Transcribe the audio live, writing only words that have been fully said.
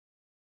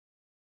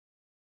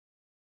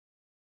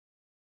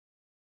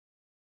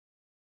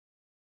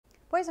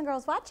Boys and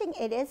girls watching,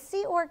 it is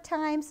Seatwork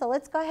time, so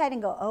let's go ahead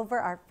and go over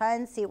our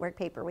fun Seatwork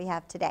paper we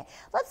have today.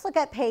 Let's look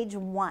at page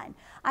 1.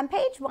 On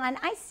page 1,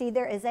 I see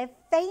there is a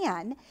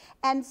fan,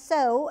 and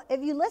so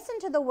if you listen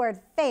to the word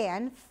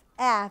fan,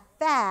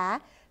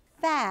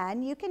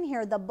 fan, you can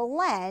hear the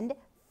blend,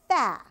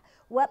 fa.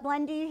 What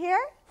blend do you hear?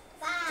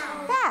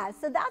 Fa.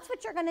 So that's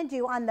what you're going to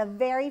do on the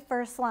very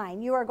first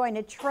line. You are going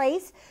to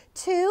trace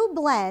 2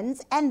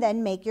 blends and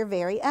then make your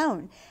very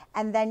own.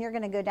 And then you're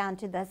going to go down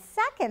to the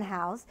second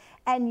house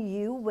and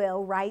you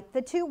will write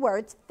the 2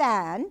 words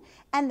fan,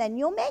 and then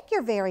you'll make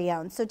your very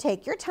own. So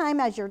take your time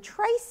as you're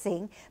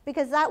tracing,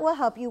 because that will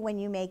help you when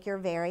you make your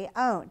very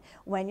own.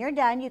 When you're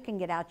done, you can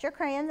get out your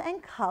crayons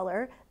and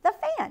color the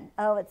fan.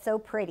 Oh, it's so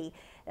pretty.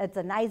 It's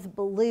a nice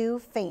blue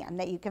fan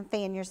that you can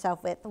fan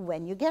yourself with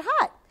when you get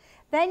hot.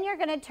 Then you're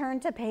going to turn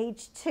to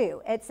page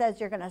 2. It says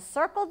you're going to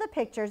circle the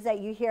pictures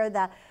that you hear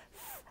the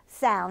f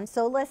sound.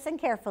 So listen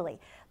carefully.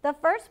 The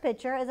first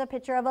picture is a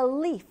picture of a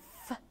leaf.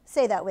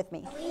 Say that with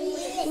me.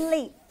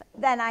 Leaf.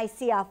 Then I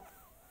see a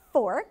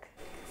fork.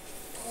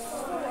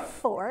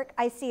 Fork.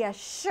 I see a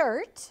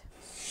shirt.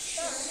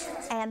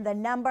 And the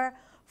number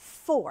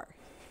 4.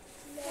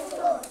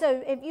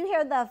 So if you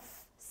hear the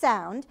f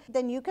sound,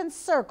 then you can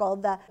circle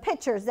the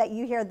pictures that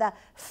you hear the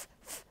f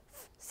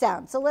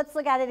sound. So let's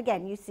look at it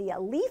again. You see a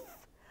leaf,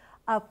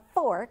 a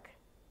fork,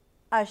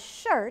 a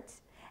shirt,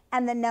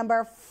 and the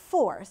number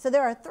 4. So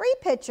there are 3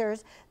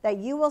 pictures that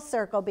you will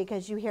circle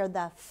because you hear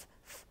the f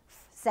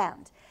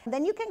sound.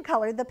 Then you can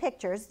color the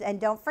pictures, and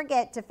don't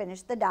forget to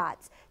finish the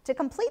dots to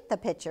complete the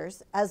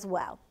pictures as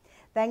well.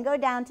 Then go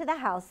down to the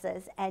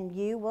houses and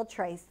you will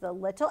trace the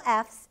little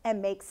F's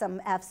and make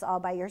some F's all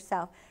by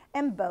yourself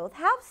in both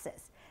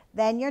houses.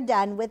 Then you're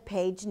done with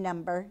page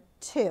number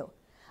 2.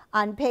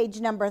 On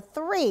page number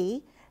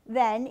 3,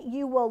 then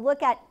you will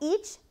look at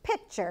each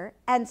picture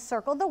and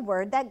circle the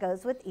word that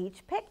goes with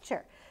each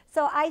picture.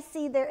 So I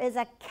see there is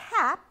a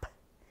cap,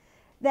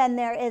 then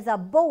there is a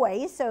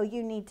boy, so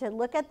you need to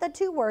look at the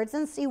 2 words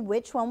and see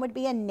which one would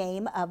be a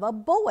name of a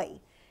boy.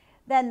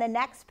 Then the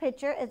next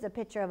picture is a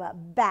picture of a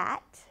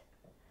bat,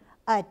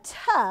 a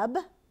tub,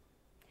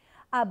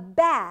 a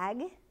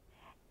bag,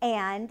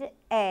 and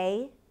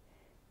a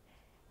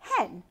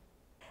hen.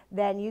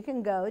 Then you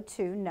can go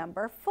to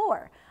number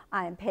 4.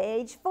 On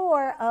page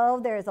 4, oh,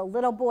 there's a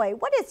little boy.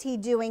 What is he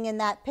doing in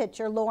that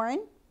picture,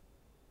 Lauren?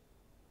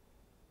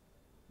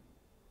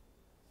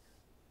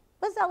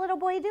 What's that little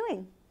boy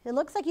doing? It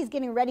looks like he's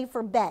getting ready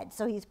for bed.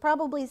 So he's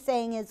probably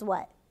saying his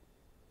what?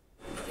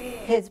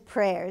 His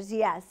prayers,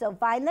 yes. So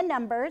find the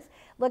numbers.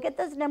 Look at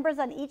those numbers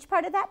on each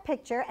part of that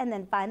picture, and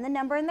then find the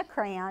number in the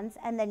crayons,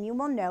 and then you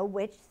will know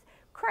which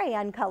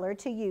crayon color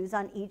to use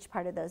on each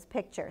part of those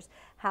pictures.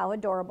 How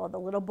adorable, the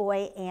little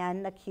boy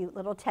and the cute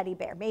little teddy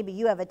bear. Maybe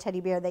you have a teddy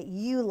bear that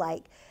you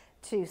like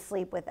to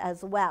sleep with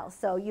as well.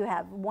 So you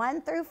have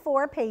 1 through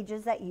 4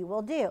 pages that you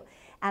will do.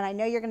 And I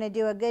know you're going to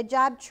do a good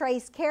job.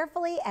 Trace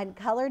carefully and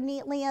color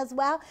neatly as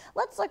well.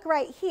 Let's look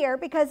right here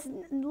because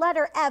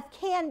letter F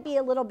can be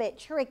a little bit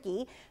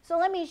tricky. So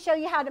let me show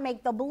you how to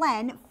make the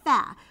blend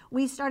fa.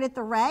 We start at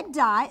the red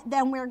dot,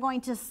 then we're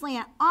going to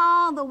slant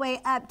all the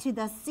way up to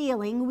the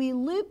ceiling. We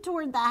loop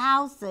toward the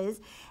houses,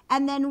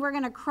 and then we're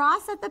going to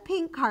cross at the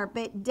pink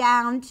carpet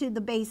down to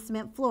the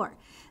basement floor.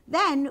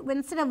 Then,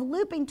 instead of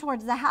looping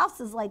towards the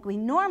houses like we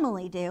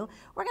normally do,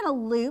 we're going to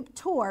loop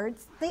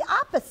towards the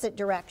opposite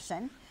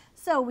direction.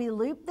 So we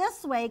loop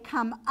this way,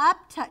 come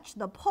up, touch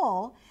the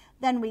pole,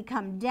 then we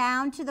come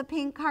down to the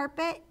pink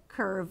carpet,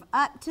 curve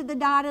up to the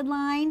dotted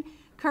line,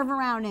 curve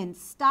around and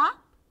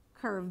stop,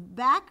 curve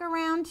back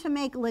around to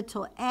make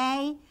little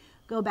A,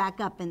 go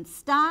back up and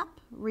stop,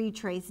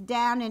 retrace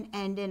down and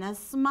end in a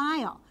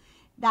smile.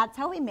 That's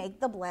how we make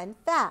the blend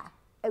fa.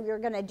 You're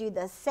going to do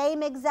the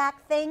same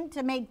exact thing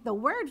to make the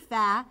word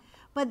fa,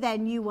 but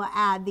then you will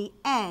add the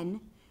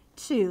N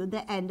to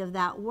the end of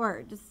that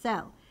word.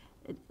 So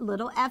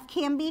little F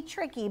can be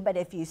tricky, but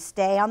if you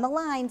stay on the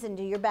lines and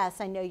do your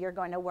best, I know you're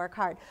going to work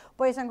hard.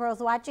 Boys and girls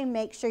watching,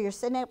 make sure you're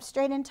sitting up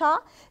straight and tall.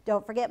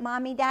 Don't forget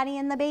mommy, daddy,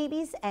 and the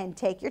babies, and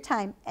take your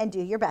time and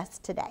do your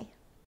best today.